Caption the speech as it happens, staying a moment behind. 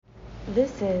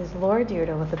This is Laura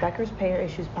Deirdre with the Becker's Payer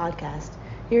Issues Podcast.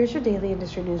 Here's your daily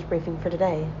industry news briefing for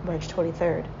today, March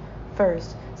 23rd.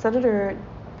 First, Senator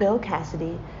Bill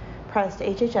Cassidy pressed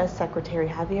HHS Secretary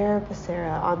Javier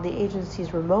Becerra on the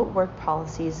agency's remote work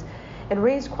policies and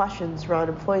raised questions around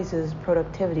employees'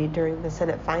 productivity during the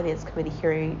Senate Finance Committee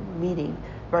hearing meeting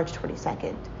March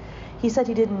 22nd. He said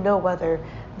he didn't know whether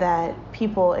that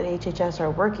people at HHS are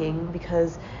working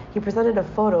because he presented a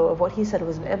photo of what he said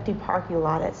was an empty parking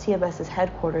lot at CMS's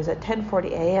headquarters at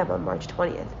 10:40 a.m. on March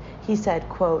 20th. He said,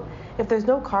 quote, "If there's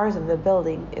no cars in the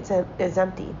building, it's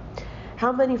empty.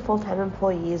 How many full-time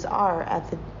employees are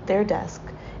at their desk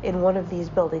in one of these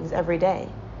buildings every day?"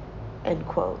 End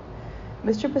quote.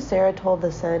 Mr. Becerra told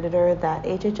the senator that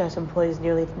HHS employs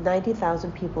nearly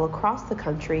 90,000 people across the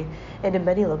country and in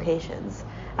many locations.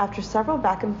 After several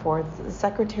back and forths, the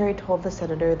secretary told the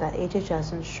senator that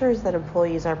HHS ensures that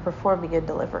employees are performing and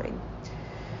delivering.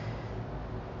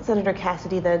 Senator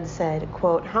Cassidy then said,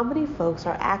 quote, "How many folks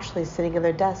are actually sitting in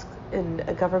their desks in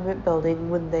a government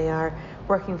building when they are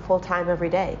working full-time every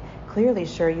day? Clearly,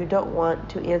 sir, you don't want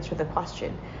to answer the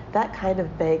question. That kind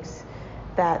of begs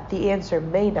that the answer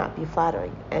may not be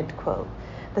flattering," end quote.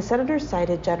 The senator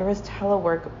cited generous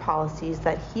telework policies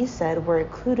that he said were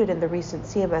included in the recent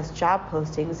CMS job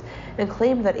postings and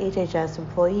claimed that HHS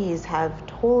employees have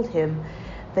told him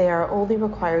they are only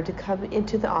required to come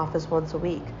into the office once a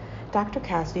week. Dr.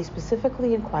 Cassidy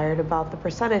specifically inquired about the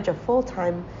percentage of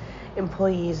full-time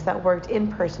employees that worked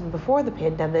in person before the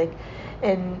pandemic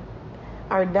and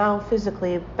are now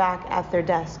physically back at their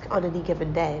desk on any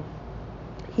given day.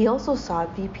 He also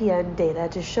sought VPN data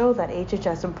to show that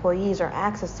HHS employees are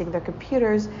accessing their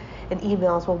computers and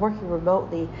emails while working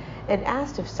remotely, and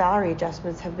asked if salary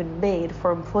adjustments have been made for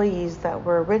employees that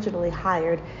were originally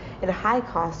hired in a high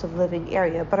cost of living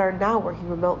area but are now working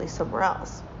remotely somewhere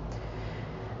else.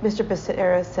 Mr.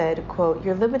 Becerra said, quote,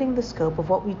 "You're limiting the scope of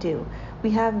what we do.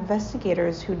 We have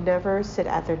investigators who never sit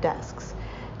at their desks.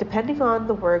 Depending on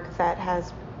the work that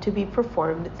has to be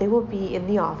performed, they will be in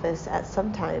the office at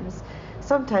some times.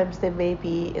 Sometimes they may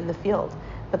be in the field,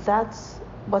 but that's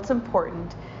what's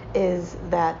important is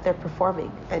that they're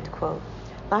performing," end quote.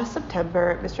 Last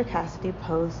September, Mr. Cassidy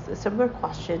posed a similar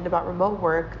question about remote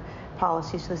work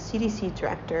policies to the CDC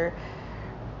director,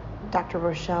 Dr.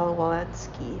 Rochelle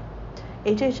Walensky.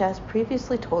 HHS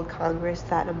previously told Congress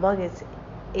that among its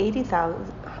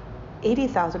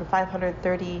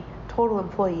 80,530 total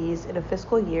employees in a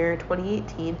fiscal year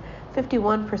 2018,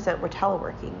 51% were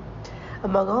teleworking.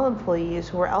 Among all employees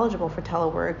who were eligible for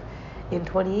telework in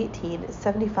 2018,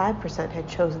 75% had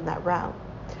chosen that route.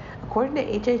 According to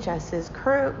HHS's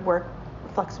current work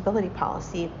flexibility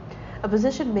policy, a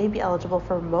position may be eligible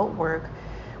for remote work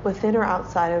within or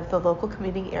outside of the local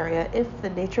commuting area if the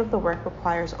nature of the work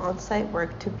requires on-site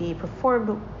work to be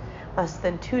performed less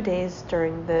than 2 days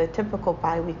during the typical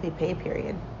bi-weekly pay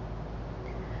period.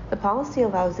 The policy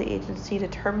allows the agency to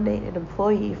terminate an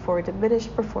employee for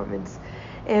diminished performance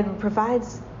and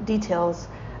provides details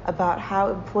about how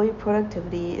employee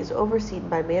productivity is overseen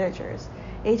by managers.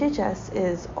 HHS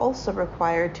is also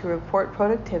required to report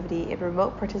productivity and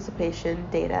remote participation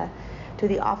data to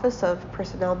the Office of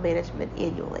Personnel Management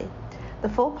annually. The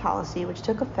full policy, which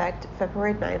took effect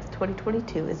February 9,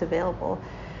 2022, is available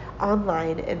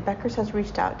online, and Becker's has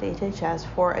reached out to HHS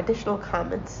for additional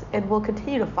comments and will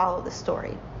continue to follow this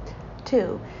story.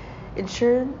 2.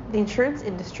 The insurance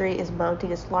industry is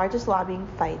mounting its largest lobbying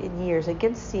fight in years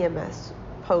against CMS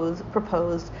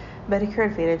proposed Medicare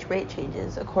Advantage rate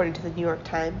changes, according to the New York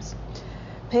Times.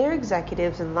 Payer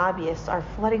executives and lobbyists are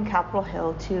flooding Capitol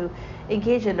Hill to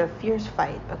engage in a fierce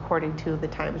fight, according to the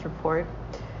Times report.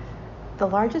 The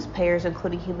largest payers,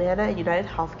 including Humana and United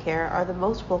Healthcare, are the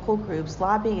most vocal groups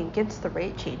lobbying against the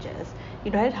rate changes.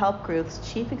 United Health Group's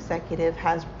chief executive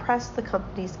has pressed the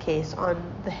company's case on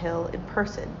the Hill in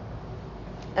person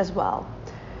as well.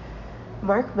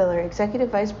 Mark Miller, executive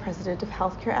vice president of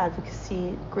healthcare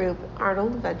advocacy group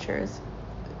Arnold Ventures,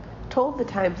 told the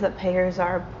Times that payers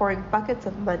are pouring buckets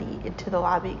of money into the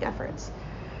lobbying efforts.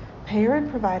 Payer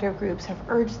and provider groups have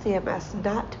urged CMS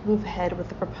not to move ahead with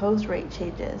the proposed rate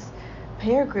changes.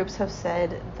 Payer groups have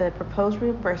said the proposed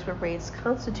reimbursement rates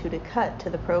constitute a cut to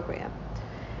the program.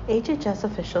 HHS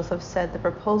officials have said the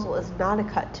proposal is not a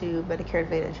cut to Medicare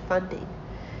Advantage funding.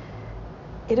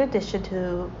 In addition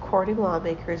to courting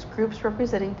lawmakers, groups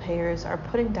representing payers are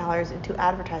putting dollars into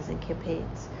advertising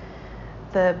campaigns.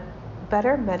 The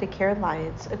Better Medicare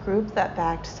Alliance, a group that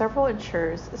backed several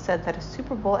insurers, said that a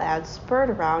Super Bowl ad spurred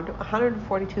around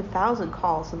 142,000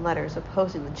 calls and letters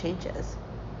opposing the changes.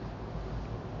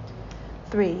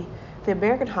 3. The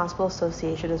American Hospital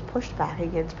Association has pushed back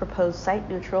against proposed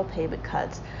site-neutral payment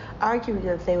cuts, arguing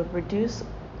that they would reduce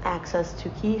access to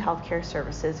key healthcare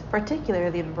services,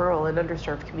 particularly in rural and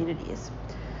underserved communities.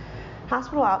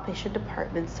 Hospital outpatient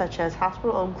departments, such as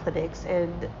hospital-owned clinics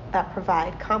and that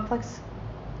provide complex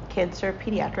cancer,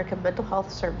 pediatric, and mental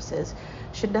health services,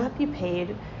 should not be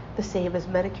paid the same as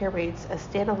Medicare rates as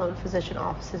standalone physician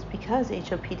offices because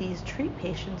HOPDs treat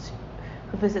patients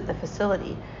who visit the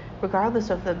facility, regardless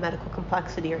of the medical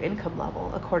complexity or income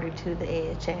level, according to the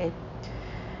AHA.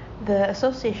 The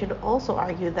association also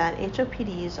argued that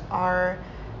HOPDs are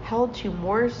held to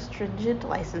more stringent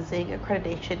licensing,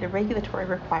 accreditation, and regulatory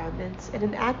requirements, and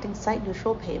enacting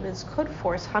site-neutral payments could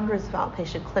force hundreds of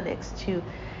outpatient clinics to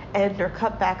end or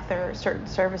cut back their certain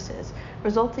services,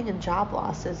 resulting in job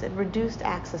losses and reduced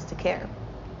access to care.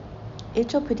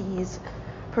 HOPDs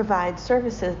provide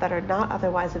services that are not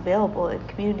otherwise available in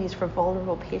communities for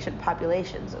vulnerable patient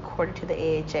populations, according to the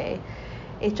AHA.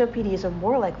 HOPDs are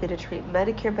more likely to treat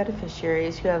Medicare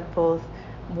beneficiaries who have both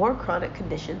more chronic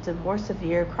conditions and more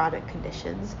severe chronic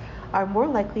conditions, are more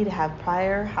likely to have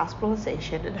prior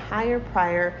hospitalization and higher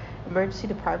prior emergency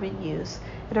department use,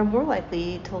 and are more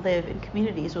likely to live in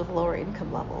communities with lower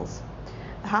income levels.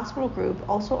 The hospital group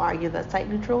also argued that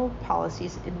site-neutral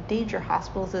policies endanger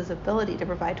hospitals' ability to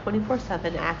provide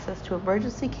 24/7 access to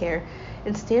emergency care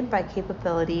and standby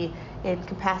capability and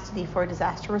capacity for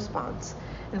disaster response.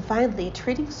 And finally,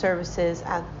 treating services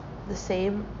at the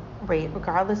same rate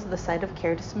regardless of the site of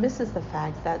care dismisses the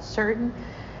fact that certain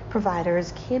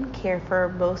providers can care for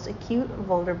most acute,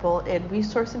 vulnerable, and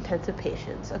resource-intensive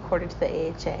patients, according to the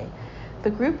AHA. The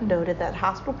group noted that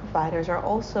hospital providers are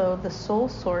also the sole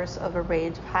source of a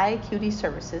range of high-acuity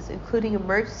services, including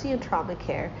emergency and trauma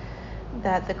care,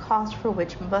 that the cost for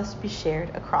which must be shared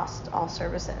across all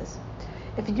services.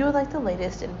 If you would like the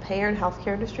latest in payer and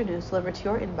healthcare industry news delivered to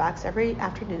your inbox every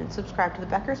afternoon, subscribe to the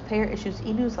Becker's Payer Issues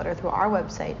e-newsletter through our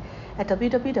website at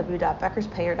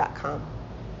www.beckerspayer.com.